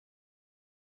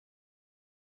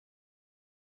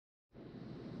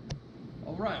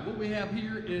Right, what we have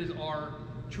here is our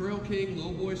Trail King Low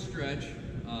Boy Stretch.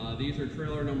 These are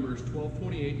trailer numbers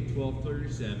 1228 to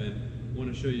 1237. I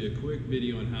want to show you a quick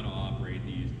video on how to operate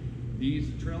these.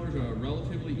 These trailers are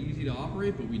relatively easy to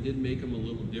operate, but we did make them a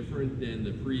little different than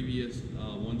the previous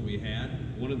ones we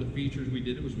had. One of the features we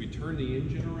did was we turned the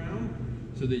engine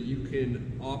around so that you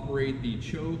can operate the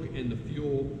choke and the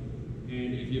fuel,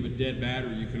 and if you have a dead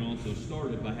battery, you can also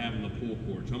start it by having the pull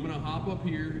cord. So I'm going to hop up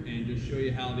here and just show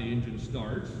you how the engine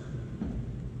starts.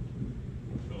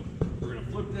 So we're going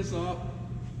to flip this up,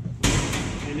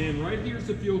 and then right here's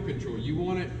the fuel control. You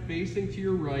want it facing to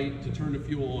your right to turn the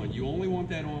fuel on. You only want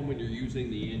that on when you're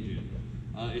using the engine.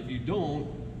 If you don't,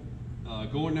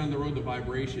 going down the road, the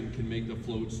vibration can make the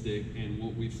float stick, and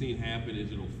what we've seen happen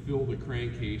is it'll fill the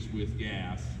crankcase with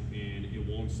gas and it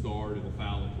won't start, it'll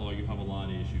foul the plug, you have a lot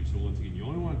of issues. So once again, you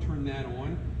only want to turn that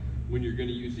on when you're going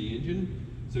to use the engine.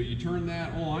 So you turn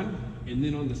that on, and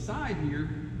then on the side here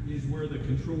is where the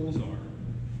controls are.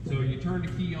 So you turn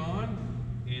the key on,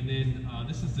 and then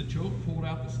this is the choke pulled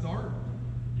out to start.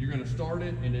 You're going to start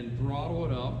it and then throttle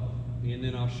it up, and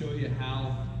then I'll show you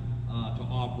how to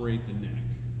operate the neck.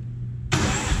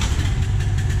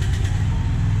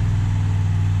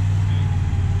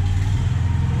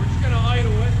 Going to idle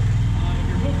it. If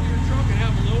you're hooked to your truck and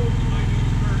have a load, you might need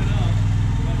to turn it up.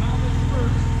 But how this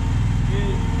works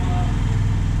is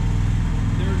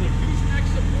there's a gooseneck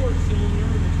support cylinder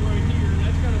that's right here.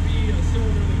 That's going to be a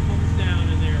cylinder that comes down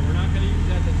in there. We're not going to use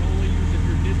that. That's only used if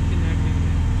you're disconnecting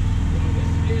it. So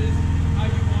this is how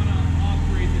you want to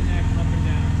operate the neck up and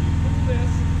down. So you pull this,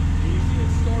 and you see it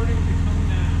starting to come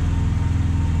down.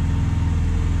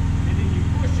 And then you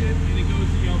push it, and it goes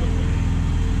the other way.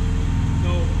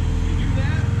 So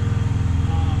that,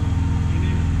 and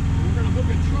then we're going to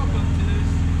hook a truck up to this,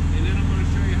 and then I'm going to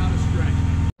show you how to stretch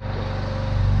it.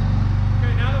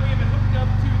 Okay, now that we have it hooked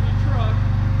up to the truck,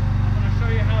 I'm going to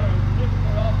show you how to lift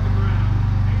it off the ground.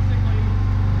 Basically,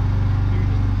 you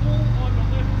just pull on the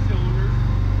lift cylinder,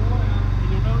 pull it out, and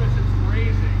you'll notice it's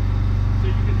raising. So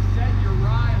you can set your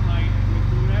ride height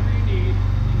with whatever you need,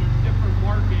 and there's different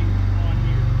markings on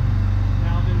here.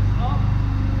 Now then up,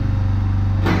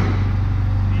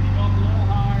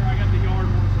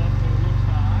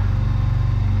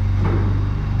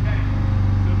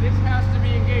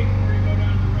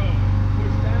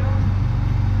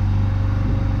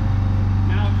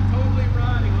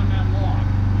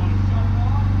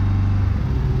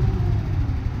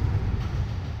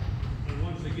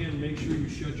 make sure you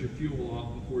shut your fuel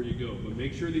off before you go, but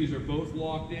make sure these are both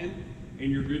locked in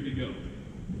and you're good to go.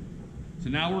 So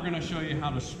now we're going to show you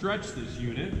how to stretch this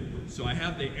unit. So I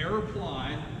have the air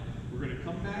applied. We're going to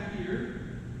come back here.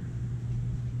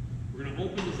 We're going to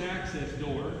open this access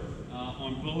door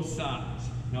on both sides.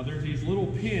 Now there's these little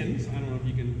pins. I don't know if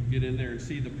you can get in there and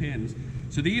see the pins.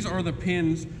 So these are the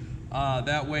pins.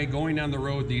 That way going down the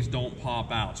road, these don't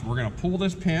pop out. So we're going to pull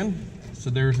this pin. So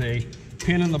there's a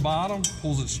pin in the bottom,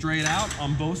 pulls it straight out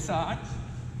on both sides.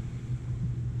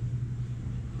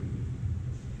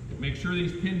 Make sure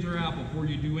these pins are out before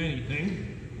you do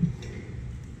anything.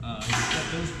 Set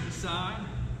those to the side.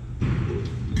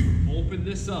 Open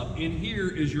this up. In here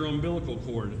is your umbilical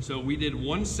cord. So we did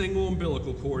one single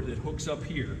umbilical cord that hooks up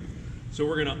here. So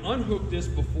we're going to unhook this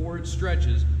before it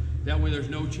stretches. That way there's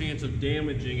no chance of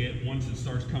damaging it once it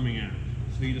starts coming out.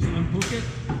 So you just unhook it.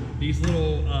 These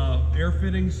little air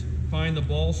fittings find the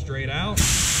ball straight out.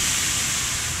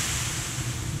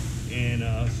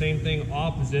 And same thing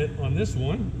opposite on this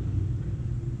one.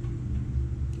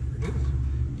 There it is.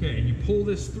 Okay, and you pull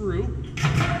this through.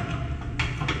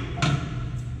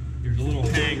 There's a little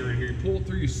hanger in here. You pull it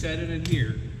through, you set it in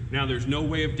here. Now there's no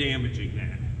way of damaging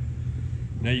that.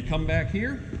 Now you come back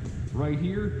here. Right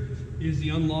here is the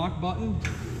unlock button.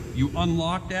 You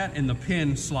unlock that and the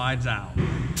pin slides out.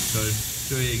 So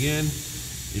show you again.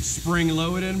 It's spring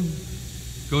loaded,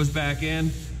 goes back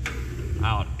in,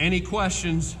 out. Any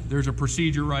questions, there's a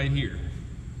procedure right here.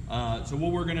 So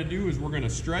what we're gonna do is we're gonna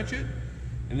stretch it,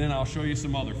 and then I'll show you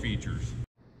some other features.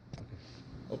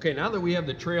 Okay, now that we have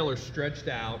the trailer stretched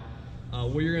out,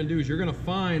 what you're gonna do is you're gonna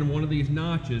find one of these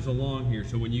notches along here.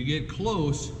 So when you get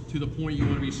close to the point you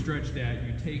wanna be stretched at,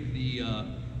 you take the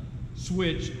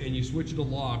switch and you switch it to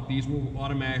lock. These will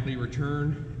automatically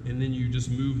return, and then you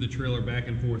just move the trailer back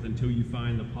and forth until you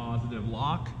find the positive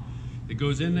lock. It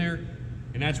goes in there,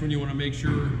 and that's when you want to make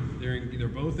sure they're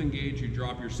both engaged. You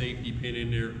drop your safety pin in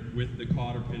there with the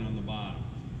cotter pin on the bottom.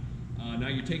 Now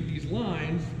you take these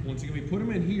lines, once again we put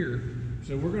them in here,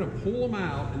 so we're going to pull them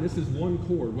out, and this is one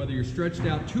cord, whether you're stretched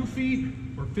out 2 feet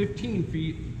or 15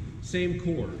 feet, same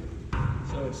cord.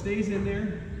 So it stays in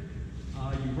there.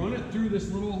 You run it through this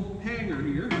little hanger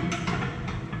here.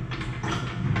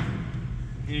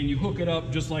 and you hook it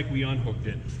up just like we unhooked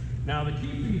it. Now the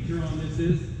key feature on this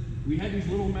is we had these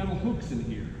little metal hooks in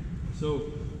here.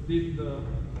 So the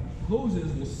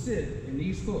hoses will sit in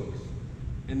these hooks,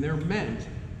 and they're meant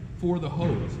for the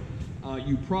hose.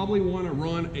 You probably want to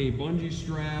run a bungee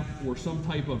strap or some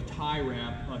type of tie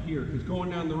wrap here, because going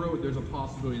down the road there's a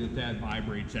possibility that that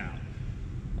vibrates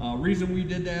out. Reason we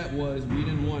did that was we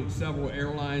didn't want several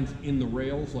airlines in the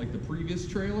rails like the previous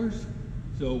trailers,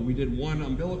 so we did one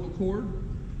umbilical cord,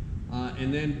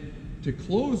 and then to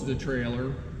close the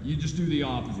trailer you just do the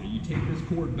opposite. You take this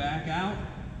cord back out,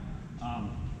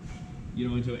 you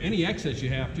know, and so any excess you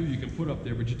have to, you can put up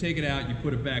there, but you take it out, you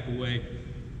put it back away,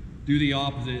 do the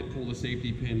opposite, pull the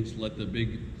safety pins, let the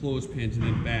big close pins, and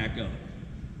then back up.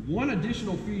 One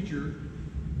additional feature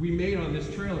we made on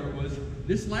this trailer was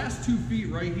this last 2 feet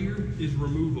right here is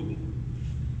removable.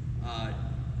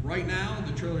 Right now,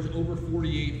 the trailer's over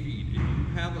 48 feet. If you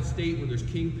have a state where there's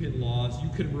kingpin laws, you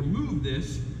can remove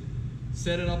this,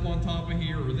 set it up on top of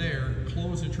here or there,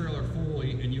 close the trailer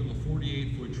fully, and you have a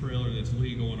 48-foot trailer that's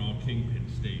legal in all kingpin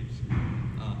states.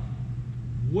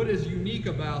 What is unique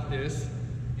about this,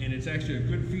 and it's actually a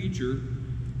good feature,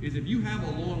 is if you have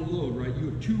a long load, right,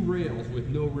 you have 2 rails with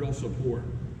no real support.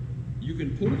 You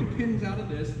can pull the pins out of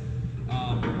this.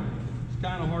 It's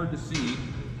kind of hard to see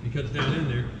because it's down in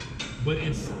there, but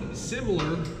it's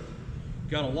similar.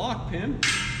 Got a lock pin,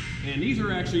 and these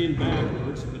are actually in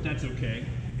backwards, but that's okay.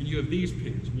 And you have these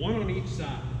pins, one on each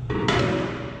side.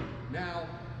 Now,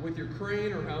 with your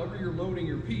crane or however you're loading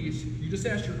your piece, you just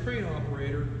ask your crane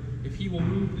operator if he will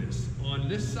move this. On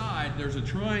this side, there's a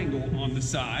triangle on the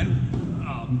side.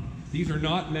 These are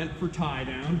not meant for tie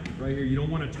down. Right here, you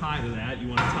don't want to tie to that, you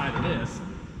want to tie to this.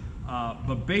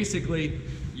 But basically,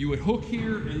 you would hook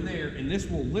here and there, and this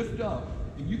will lift up,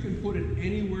 and you can put it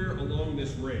anywhere along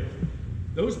this rail.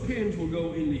 Those pins will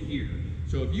go into here.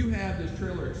 So if you have this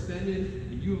trailer extended,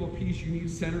 and you have a piece you need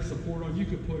center support on, you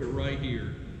can put it right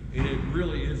here. And it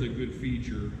really is a good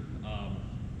feature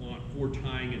for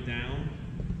tying it down,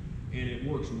 and it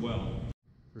works well.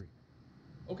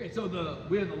 Okay, so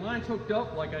we have the lines hooked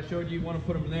up, like I showed you, want to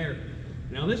put them there.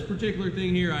 Now this particular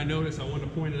thing here, I noticed, I wanted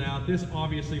to point it out, this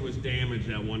obviously was damaged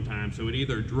at one time, so it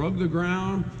either drug the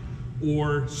ground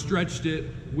or stretched it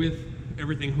with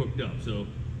everything hooked up. So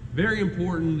very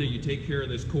important that you take care of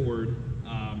this cord,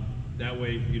 that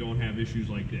way you don't have issues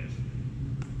like this.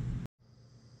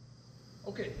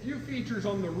 Okay, a few features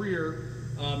on the rear,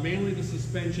 mainly the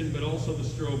suspension, but also the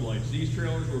strobe lights. These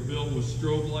trailers were built with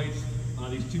strobe lights.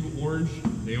 These 2 orange,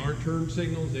 they aren't turn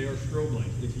signals, they are strobe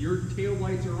lights. If your tail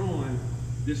lights are on,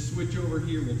 this switch over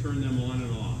here will turn them on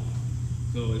and off.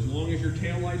 So as long as your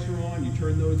tail lights are on, you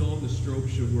turn those on, the strobe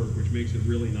should work, which makes it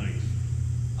really nice.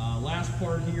 Last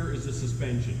part here is the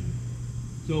suspension.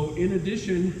 So in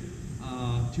addition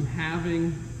to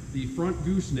having the front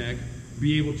gooseneck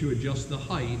be able to adjust the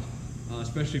height,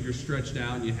 especially if you're stretched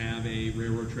out and you have a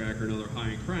railroad track or another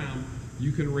high crown,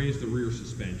 you can raise the rear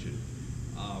suspension.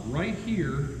 Right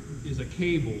here is a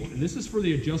cable, and this is for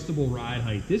the adjustable ride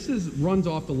height. This runs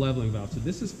off the leveling valve, so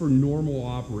this is for normal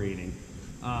operating.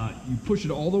 You push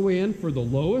it all the way in for the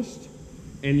lowest,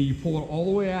 and you pull it all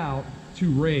the way out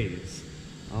to raise.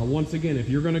 Once again, if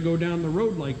you're going to go down the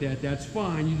road like that, that's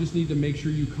fine. You just need to make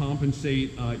sure you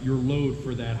compensate your load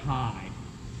for that high.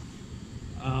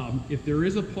 If there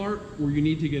is a part where you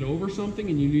need to get over something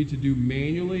and you need to do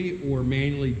manually or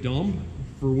manually dump,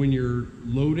 for when you're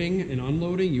loading and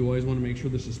unloading, you always want to make sure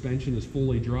the suspension is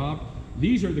fully dropped.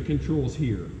 These are the controls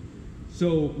here.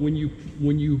 So when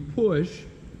you push,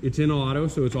 it's in auto,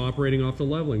 so it's operating off the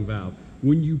leveling valve.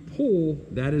 When you pull,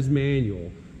 that is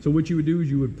manual. So what you would do is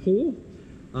you would pull.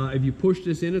 If you push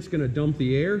this in, it's going to dump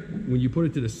the air. When you put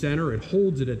it to the center, it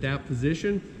holds it at that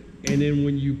position. And then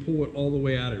when you pull it all the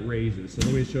way out, it raises. So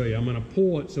let me show you. I'm going to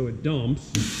pull it so it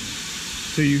dumps.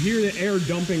 So you hear the air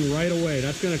dumping right away.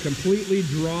 That's going to completely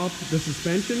drop the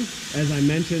suspension. As I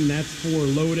mentioned, that's for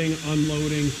loading,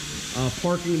 unloading,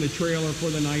 parking the trailer for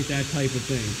the night, that type of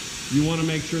thing. You want to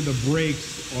make sure the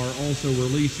brakes are also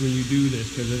released when you do this,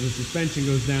 because as the suspension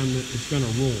goes down, it's going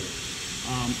to roll.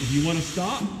 If you want to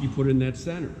stop, you put it in that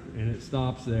center, and it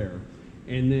stops there.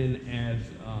 And then, as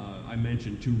I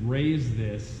mentioned, to raise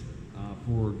this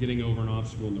for getting over an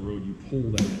obstacle in the road, you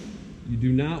pull that. You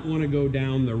do not want to go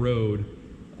down the road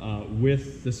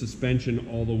with the suspension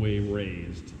all the way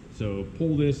raised. So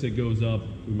pull this, it goes up,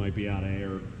 we might be out of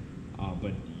air,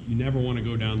 but you never want to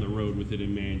go down the road with it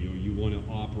in manual. You want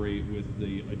to operate with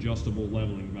the adjustable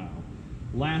leveling valve.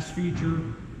 Last feature,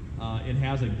 it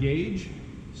has a gauge.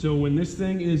 So when this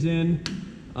thing is in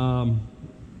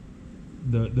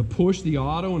the push, the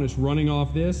auto, and it's running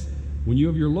off this, When you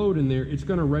have your load in there, it's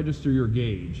going to register your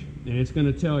gauge, and it's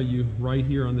going to tell you right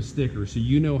here on the sticker, so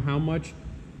you know how much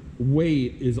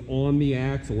weight is on the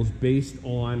axles based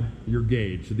on your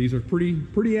gauge. So these are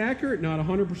pretty accurate, not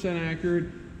 100% accurate,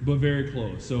 but very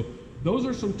close. So those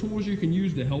are some tools you can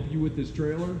use to help you with this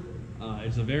trailer.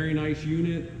 It's a very nice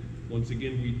unit. Once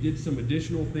again, we did some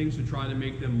additional things to try to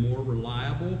make them more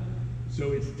reliable,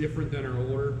 so it's different than our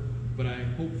older, but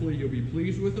hopefully you'll be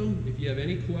pleased with them. If you have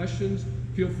any questions,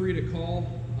 feel free to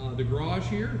call the garage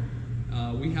here.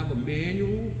 We have a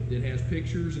manual that has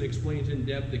pictures and explains in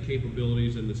depth the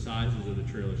capabilities and the sizes of the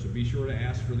trailer, so be sure to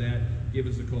ask for that. Give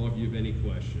us a call if you have any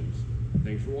questions.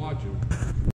 Thanks for watching.